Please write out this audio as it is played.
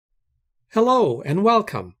Hello and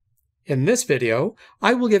welcome. In this video,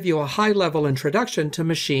 I will give you a high-level introduction to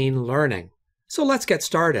machine learning. So let's get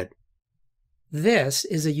started. This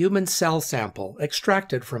is a human cell sample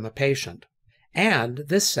extracted from a patient, and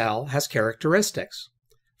this cell has characteristics.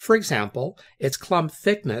 For example, its clump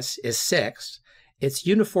thickness is 6, its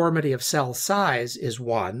uniformity of cell size is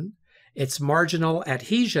 1, its marginal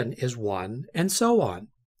adhesion is 1, and so on.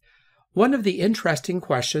 One of the interesting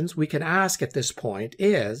questions we can ask at this point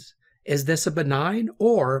is this a benign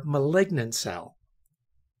or malignant cell?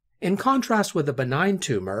 In contrast with a benign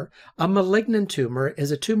tumor, a malignant tumor is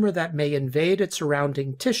a tumor that may invade its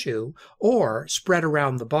surrounding tissue or spread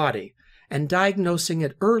around the body, and diagnosing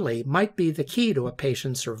it early might be the key to a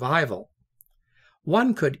patient's survival.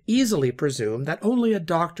 One could easily presume that only a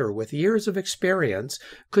doctor with years of experience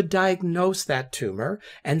could diagnose that tumor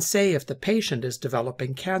and say if the patient is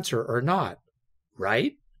developing cancer or not,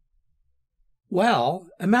 right? Well,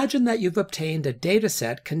 imagine that you've obtained a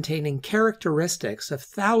dataset containing characteristics of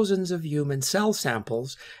thousands of human cell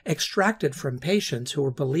samples extracted from patients who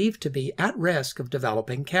are believed to be at risk of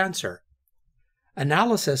developing cancer.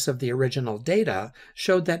 Analysis of the original data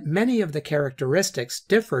showed that many of the characteristics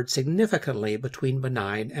differed significantly between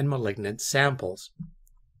benign and malignant samples.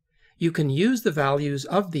 You can use the values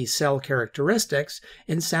of these cell characteristics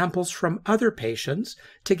in samples from other patients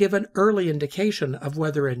to give an early indication of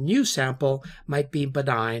whether a new sample might be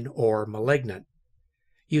benign or malignant.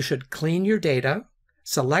 You should clean your data,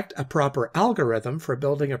 select a proper algorithm for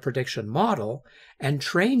building a prediction model, and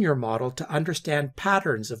train your model to understand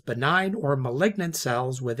patterns of benign or malignant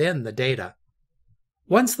cells within the data.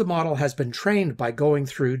 Once the model has been trained by going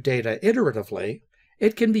through data iteratively,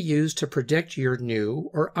 it can be used to predict your new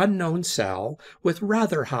or unknown cell with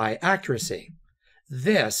rather high accuracy.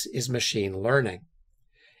 This is machine learning.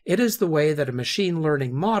 It is the way that a machine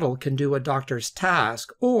learning model can do a doctor's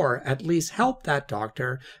task, or at least help that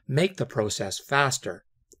doctor make the process faster.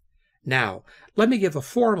 Now, let me give a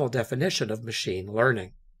formal definition of machine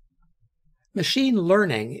learning. Machine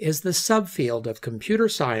learning is the subfield of computer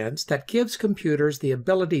science that gives computers the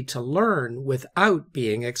ability to learn without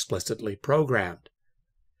being explicitly programmed.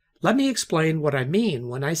 Let me explain what I mean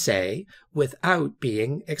when I say without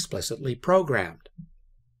being explicitly programmed.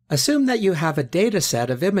 Assume that you have a data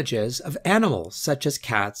set of images of animals such as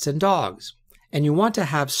cats and dogs, and you want to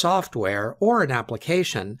have software or an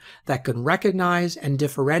application that can recognize and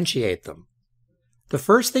differentiate them. The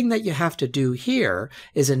first thing that you have to do here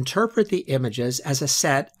is interpret the images as a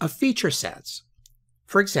set of feature sets.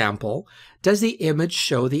 For example, does the image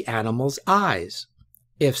show the animal's eyes?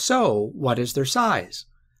 If so, what is their size?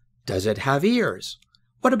 Does it have ears?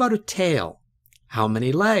 What about a tail? How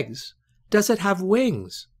many legs? Does it have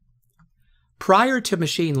wings? Prior to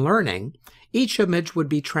machine learning, each image would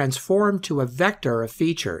be transformed to a vector of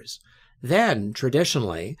features. Then,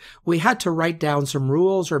 traditionally, we had to write down some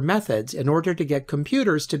rules or methods in order to get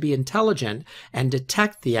computers to be intelligent and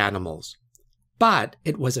detect the animals. But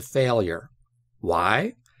it was a failure.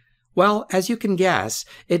 Why? Well, as you can guess,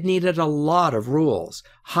 it needed a lot of rules,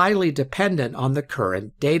 highly dependent on the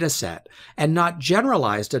current data set, and not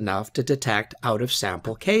generalized enough to detect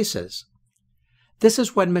out-of-sample cases. This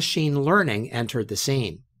is when machine learning entered the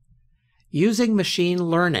scene. Using machine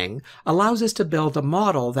learning allows us to build a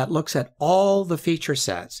model that looks at all the feature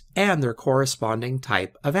sets and their corresponding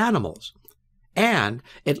type of animals, and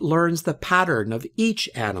it learns the pattern of each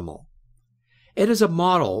animal. It is a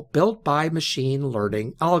model built by machine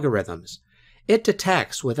learning algorithms. It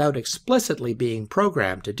detects without explicitly being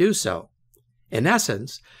programmed to do so. In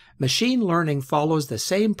essence, machine learning follows the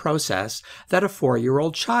same process that a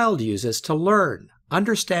 4-year-old child uses to learn,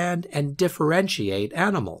 understand, and differentiate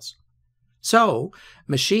animals. So,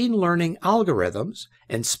 machine learning algorithms,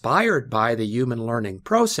 inspired by the human learning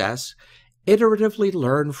process, iteratively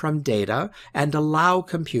learn from data and allow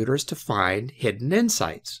computers to find hidden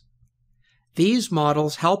insights. These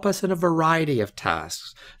models help us in a variety of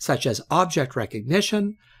tasks, such as object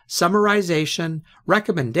recognition, summarization,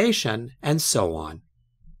 recommendation, and so on.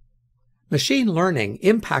 Machine learning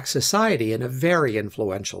impacts society in a very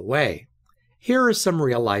influential way. Here are some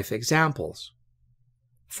real-life examples.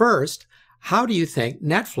 First, how do you think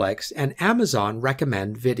Netflix and Amazon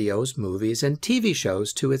recommend videos, movies, and TV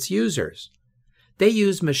shows to its users? They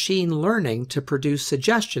use machine learning to produce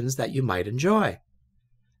suggestions that you might enjoy.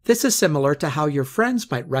 This is similar to how your friends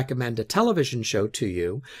might recommend a television show to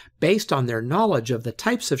you based on their knowledge of the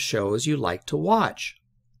types of shows you like to watch.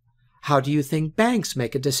 How do you think banks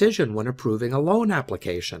make a decision when approving a loan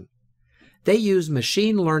application? They use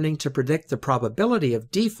machine learning to predict the probability of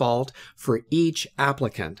default for each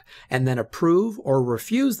applicant, and then approve or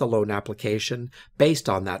refuse the loan application based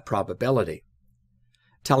on that probability.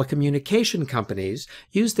 Telecommunication companies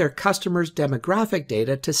use their customers' demographic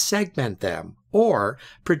data to segment them or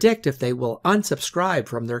predict if they will unsubscribe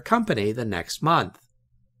from their company the next month.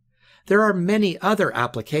 There are many other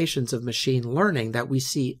applications of machine learning that we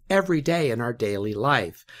see every day in our daily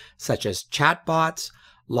life, such as chatbots,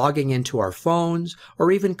 logging into our phones,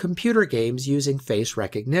 or even computer games using face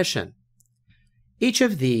recognition. Each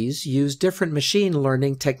of these use different machine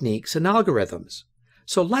learning techniques and algorithms.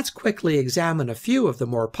 So let's quickly examine a few of the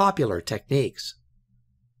more popular techniques.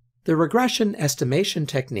 The regression estimation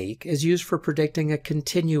technique is used for predicting a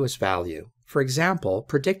continuous value. For example,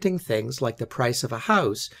 predicting things like the price of a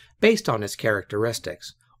house based on its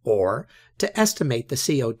characteristics, or to estimate the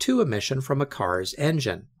CO2 emission from a car's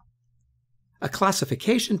engine. A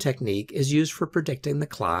classification technique is used for predicting the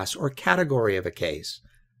class or category of a case.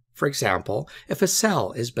 For example, if a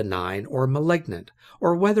cell is benign or malignant,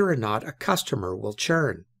 or whether or not a customer will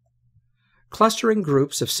churn. Clustering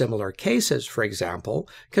groups of similar cases, for example,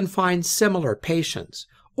 can find similar patients,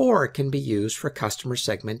 or can be used for customer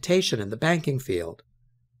segmentation in the banking field.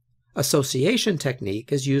 Association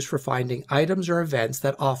technique is used for finding items or events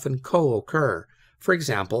that often co-occur, for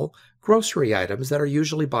example, grocery items that are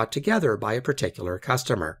usually bought together by a particular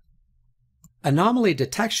customer. Anomaly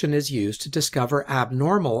detection is used to discover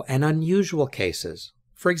abnormal and unusual cases.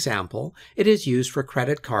 For example, it is used for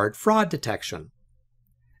credit card fraud detection.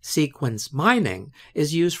 Sequence mining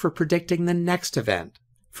is used for predicting the next event,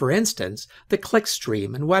 for instance, the click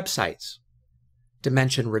stream in websites.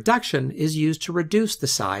 Dimension reduction is used to reduce the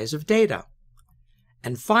size of data.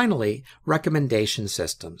 And finally, recommendation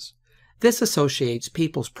systems. This associates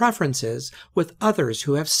people's preferences with others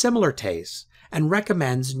who have similar tastes and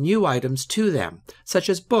recommends new items to them, such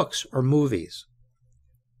as books or movies.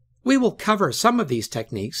 We will cover some of these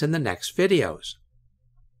techniques in the next videos.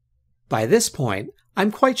 By this point,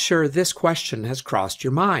 I'm quite sure this question has crossed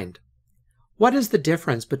your mind. What is the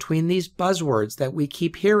difference between these buzzwords that we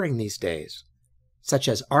keep hearing these days, such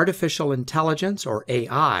as artificial intelligence or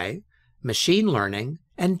AI, machine learning,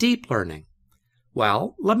 and deep learning?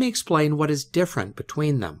 Well, let me explain what is different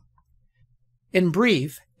between them. In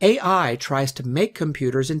brief, AI tries to make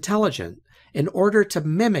computers intelligent in order to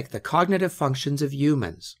mimic the cognitive functions of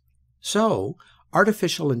humans. So,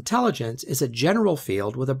 artificial intelligence is a general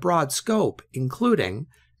field with a broad scope, including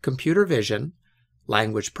computer vision,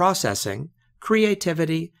 language processing,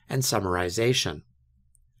 creativity, and summarization.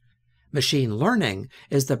 Machine learning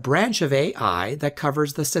is the branch of AI that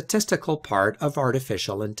covers the statistical part of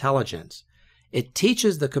artificial intelligence. It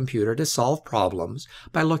teaches the computer to solve problems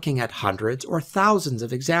by looking at hundreds or thousands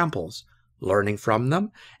of examples, learning from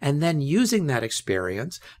them, and then using that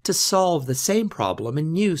experience to solve the same problem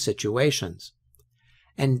in new situations.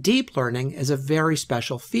 And deep learning is a very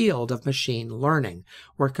special field of machine learning,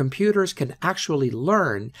 where computers can actually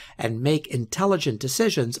learn and make intelligent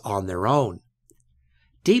decisions on their own.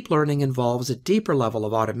 Deep learning involves a deeper level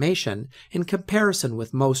of automation in comparison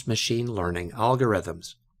with most machine learning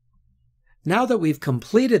algorithms. Now that we've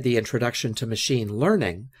completed the introduction to machine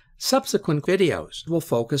learning, subsequent videos will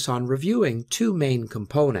focus on reviewing two main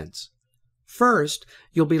components. First,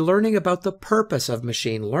 you'll be learning about the purpose of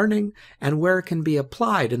machine learning and where it can be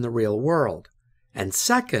applied in the real world. And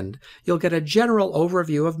second, you'll get a general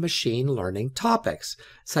overview of machine learning topics,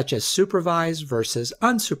 such as supervised versus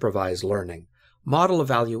unsupervised learning, model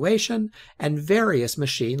evaluation, and various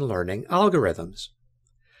machine learning algorithms.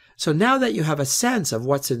 So now that you have a sense of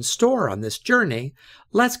what's in store on this journey,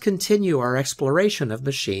 let's continue our exploration of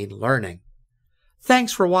machine learning.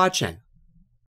 Thanks for watching.